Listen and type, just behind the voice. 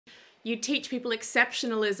you teach people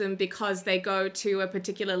exceptionalism because they go to a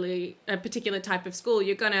particular type of school,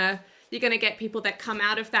 you're gonna get people that come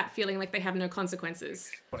out of that feeling like they have no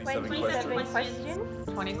consequences. 27 questions.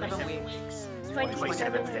 27 weeks.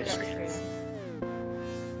 27 pedestrians.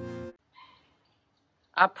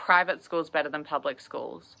 Are private schools better than public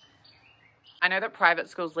schools? I know that private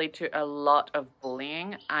schools lead to a lot of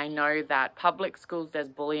bullying. I know that public schools, there's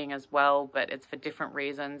bullying as well, but it's for different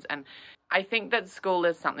reasons. And I think that school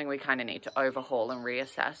is something we kind of need to overhaul and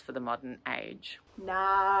reassess for the modern age.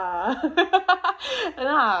 Nah.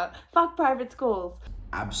 Fuck private schools.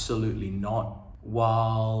 Absolutely not.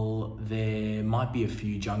 While there might be a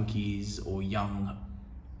few junkies or young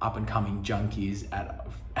up-and-coming junkies at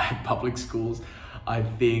public schools, I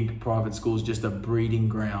think private schools just a breeding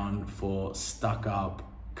ground for stuck-up,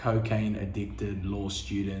 cocaine-addicted law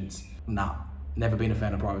students. Nah, never been a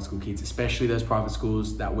fan of private school kids, especially those private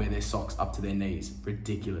schools that wear their socks up to their knees.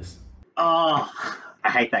 Ridiculous. Oh,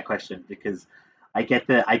 I hate that question because I get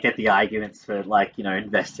the arguments for like,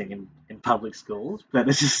 investing in public schools, but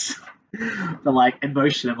it's just the like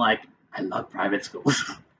emotion. I'm like, I love private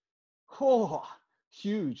schools. Oh,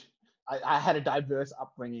 huge. I had a diverse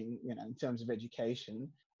upbringing, in terms of education.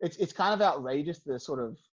 It's kind of outrageous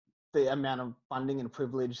the amount of funding and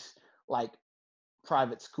privilege like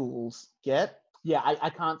private schools get. Yeah, I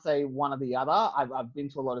can't say one or the other. I've been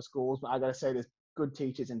to a lot of schools, but I got to say there's good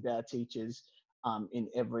teachers and bad teachers in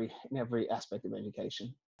every aspect of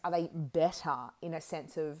education. Are they better in a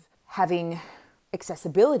sense of having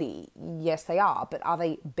accessibility? Yes, they are. But are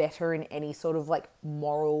they better in any sort of like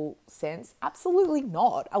moral sense? Absolutely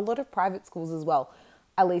not. A lot of private schools as well,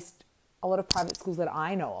 at least a lot of private schools that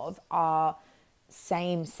I know of, are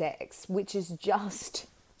same sex, which is just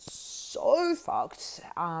so fucked.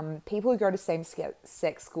 People who go to same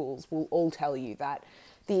sex schools will all tell you that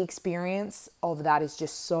the experience of that is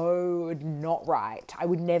just so not right. I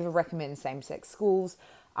would never recommend same sex schools.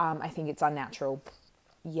 I think it's unnatural.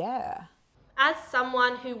 Yeah. As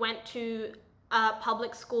someone who went to a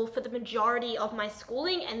public school for the majority of my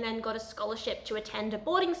schooling and then got a scholarship to attend a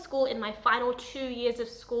boarding school in my final 2 years of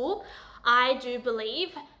school, I do believe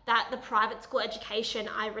that the private school education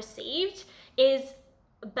I received is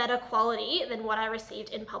better quality than what I received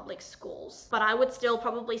in public schools. But I would still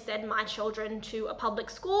probably send my children to a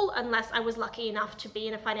public school unless I was lucky enough to be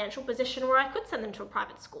in a financial position where I could send them to a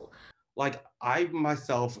private school. Like, I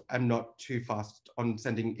myself am not too fast on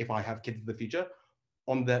sending, if I have kids in the future,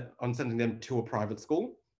 on sending them to a private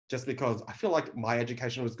school, just because I feel like my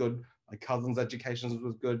education was good, my cousin's education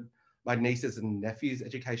was good, my nieces and nephews'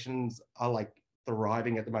 educations are like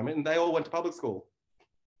thriving at the moment, and they all went to public school.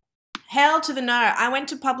 Hell to the no. I went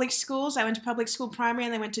to public schools. I went to public school primary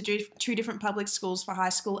and then went to two different public schools for high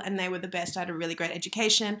school, and they were the best. I had a really great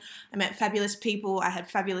education. I met fabulous people. I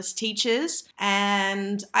had fabulous teachers,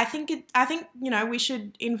 and I think we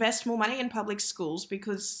should invest more money in public schools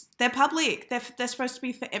because they're public. They're supposed to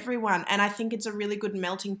be for everyone, and I think it's a really good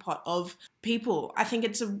melting pot of people. I think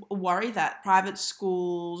it's a worry that private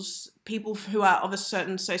schools, people who are of a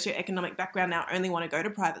certain socioeconomic background now only want to go to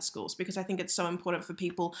private schools, because I think it's so important for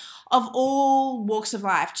people of all walks of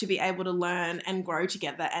life to be able to learn and grow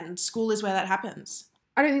together, and school is where that happens.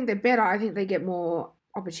 I don't think they're better. I think they get more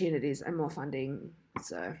opportunities and more funding.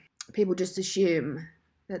 So people just assume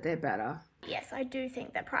that they're better. Yes, I do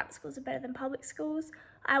think that private schools are better than public schools.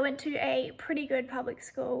 I went to a pretty good public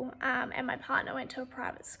school, and my partner went to a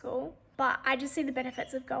private school. But I just see the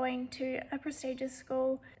benefits of going to a prestigious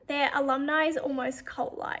school. Their alumni is almost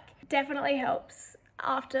cult-like. Definitely helps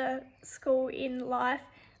after school in life,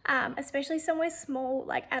 especially somewhere small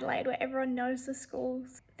like Adelaide where everyone knows the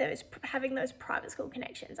schools. Having those private school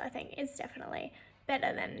connections, I think, is definitely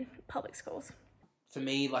better than public schools. For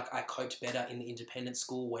me, like, I coped better in the independent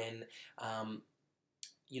school when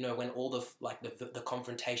when all the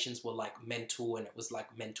confrontations were like mental, and it was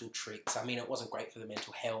like mental tricks. I mean, it wasn't great for the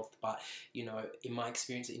mental health, but in my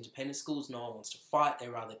experience at independent schools, no one wants to fight. They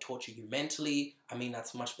rather torture you mentally. I mean,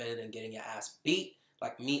 that's much better than getting your ass beat.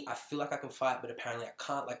 Like me, I feel like I can fight, but apparently I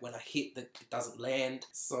can't. Like when I hit, it doesn't land.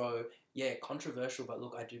 So yeah, controversial, but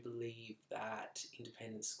look, I do believe that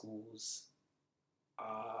independent schools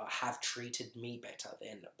have treated me better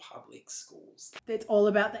than public schools. It's all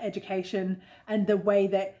about the education and the way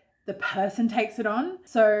that the person takes it on.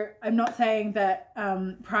 So I'm not saying that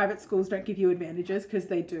private schools don't give you advantages, because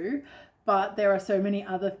they do, but there are so many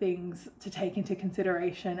other things to take into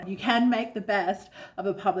consideration. You can make the best of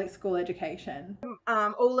a public school education.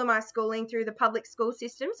 All of my schooling through the public school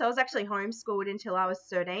system, so I was actually homeschooled until I was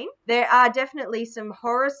 13. There are definitely some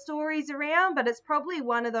horror stories around, but it's probably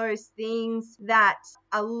one of those things that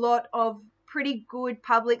a lot of pretty good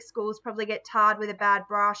public schools probably get tarred with a bad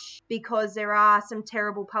brush because there are some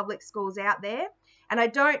terrible public schools out there. And I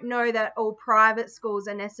don't know that all private schools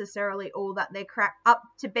are necessarily all that they're cracked up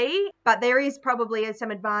to be, but there is probably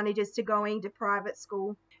some advantages to going to private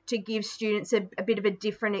school to give students a bit of a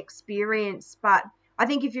different experience. But I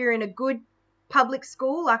think if you're in a good public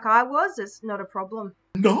school like I was, it's not a problem.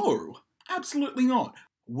 No, absolutely not.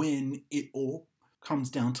 When it all comes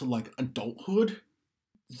down to like adulthood,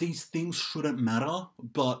 these things shouldn't matter,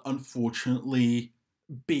 but unfortunately,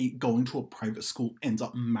 going to a private school ends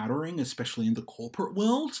up mattering, especially in the corporate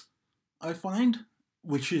world, I find,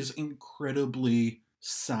 which is incredibly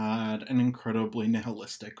sad and incredibly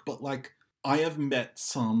nihilistic. But like, I have met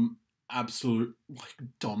some absolute like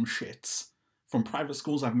dumb shits from private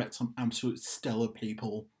schools. I've met some absolute stellar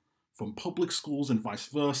people from public schools and vice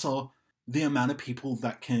versa. The amount of people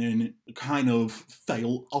that can kind of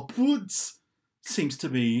fail upwards seems to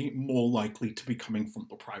be more likely to be coming from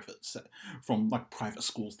the private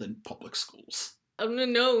schools than public schools. Oh,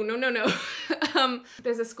 no.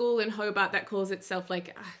 There's a school in Hobart that calls itself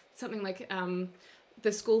like something like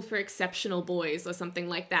the School for Exceptional Boys or something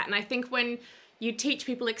like that. And I think when you teach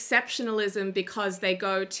people exceptionalism because they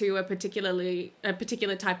go to a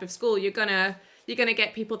particular type of school, you're gonna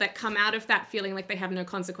get people that come out of that feeling like they have no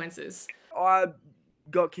consequences. I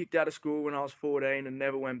got kicked out of school when I was 14 and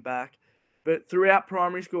never went back. But throughout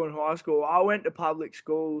primary school and high school, I went to public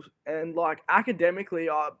schools, and like academically,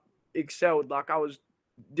 I excelled. Like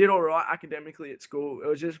did all right academically at school. It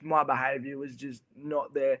was just my behaviour was just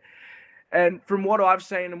not there. And from what I've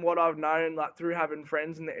seen and what I've known, like through having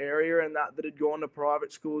friends in the area and that had gone to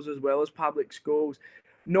private schools as well as public schools,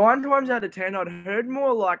 9 times out of 10, I'd heard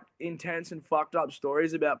more like intense and fucked up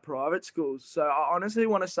stories about private schools. So I honestly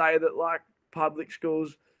want to say that like public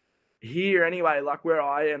schools here anyway, like where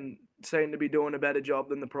I am, seem to be doing a better job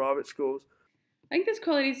than the private schools. I think there's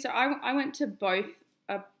qualities. So I went to both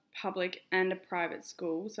a public and a private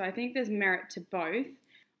school. So I think there's merit to both.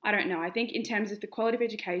 I don't know. I think in terms of the quality of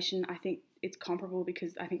education, I think it's comparable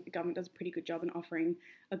because I think the government does a pretty good job in offering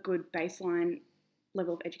a good baseline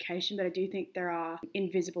level of education. But I do think there are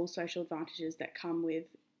invisible social advantages that come with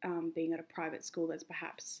being at a private school that's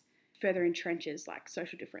perhaps further entrenches like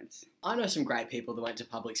social difference. I know some great people that went to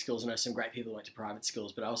public schools. I know some great people that went to private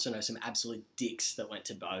schools, but I also know some absolute dicks that went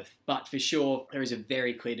to both. But for sure, there is a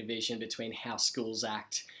very clear division between how schools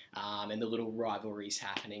act and the little rivalries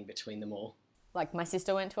happening between them all. Like my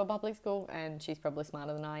sister went to a public school and she's probably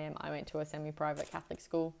smarter than I am. I went to a semi-private Catholic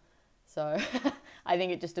school. So I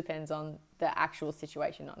think it just depends on the actual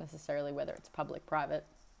situation, not necessarily whether it's public, private,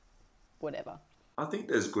 whatever. I think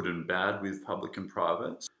there's good and bad with public and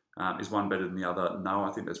private. Is one better than the other? No,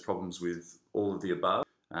 I think there's problems with all of the above.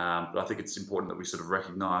 But I think it's important that we sort of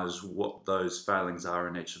recognise what those failings are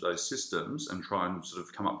in each of those systems and try and sort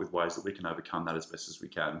of come up with ways that we can overcome that as best as we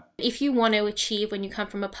can. If you want to achieve when you come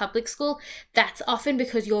from a public school, that's often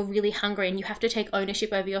because you're really hungry and you have to take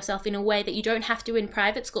ownership over yourself in a way that you don't have to in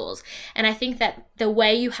private schools. And I think that the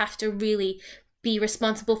way you have to really be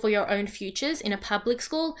responsible for your own futures in a public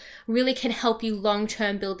school really can help you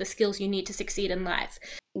long-term build the skills you need to succeed in life.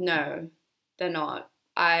 No, they're not.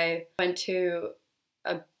 I went to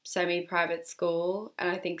a semi-private school and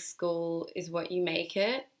I think school is what you make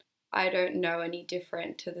it. I don't know any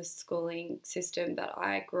different to the schooling system that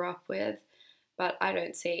I grew up with, but I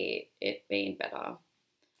don't see it being better.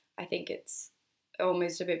 I think it's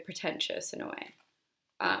almost a bit pretentious in a way,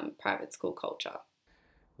 private school culture.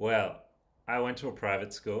 Well, I went to a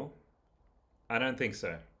private school. I don't think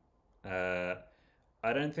so.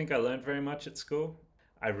 I don't think I learned very much at school.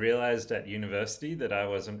 I realized at university that I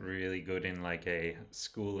wasn't really good in like a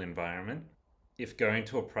school environment. If going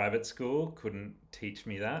to a private school couldn't teach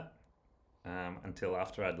me that until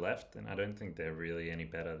after I'd left, then I don't think they're really any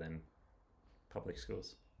better than public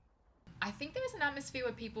schools. I think there is an atmosphere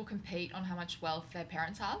where people compete on how much wealth their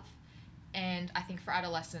parents have. And I think for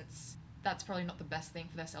adolescents, that's probably not the best thing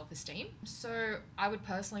for their self-esteem. So I would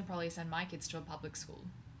personally probably send my kids to a public school.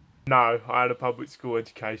 No, I had a public school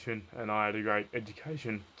education and I had a great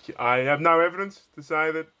education. I have no evidence to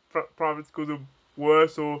say that private schools are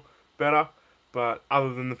worse or better, but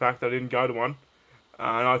other than the fact that I didn't go to one,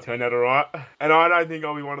 and I turned out alright. And I don't think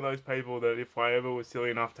I'll be one of those people that if I ever was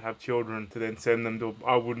silly enough to have children to then send them to,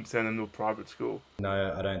 I wouldn't send them to a private school.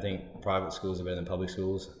 No, I don't think private schools are better than public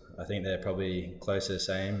schools. I think they're probably close to the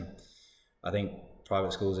same. I think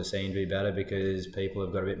private schools are seen to be better because people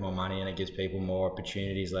have got a bit more money and it gives people more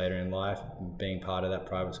opportunities later in life being part of that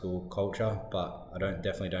private school culture. But I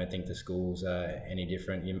definitely don't think the schools are any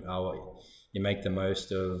different. You make the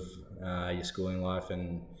most of your schooling life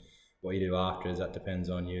and What you do after is that depends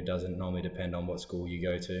on you. It doesn't normally depend on what school you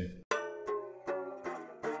go to.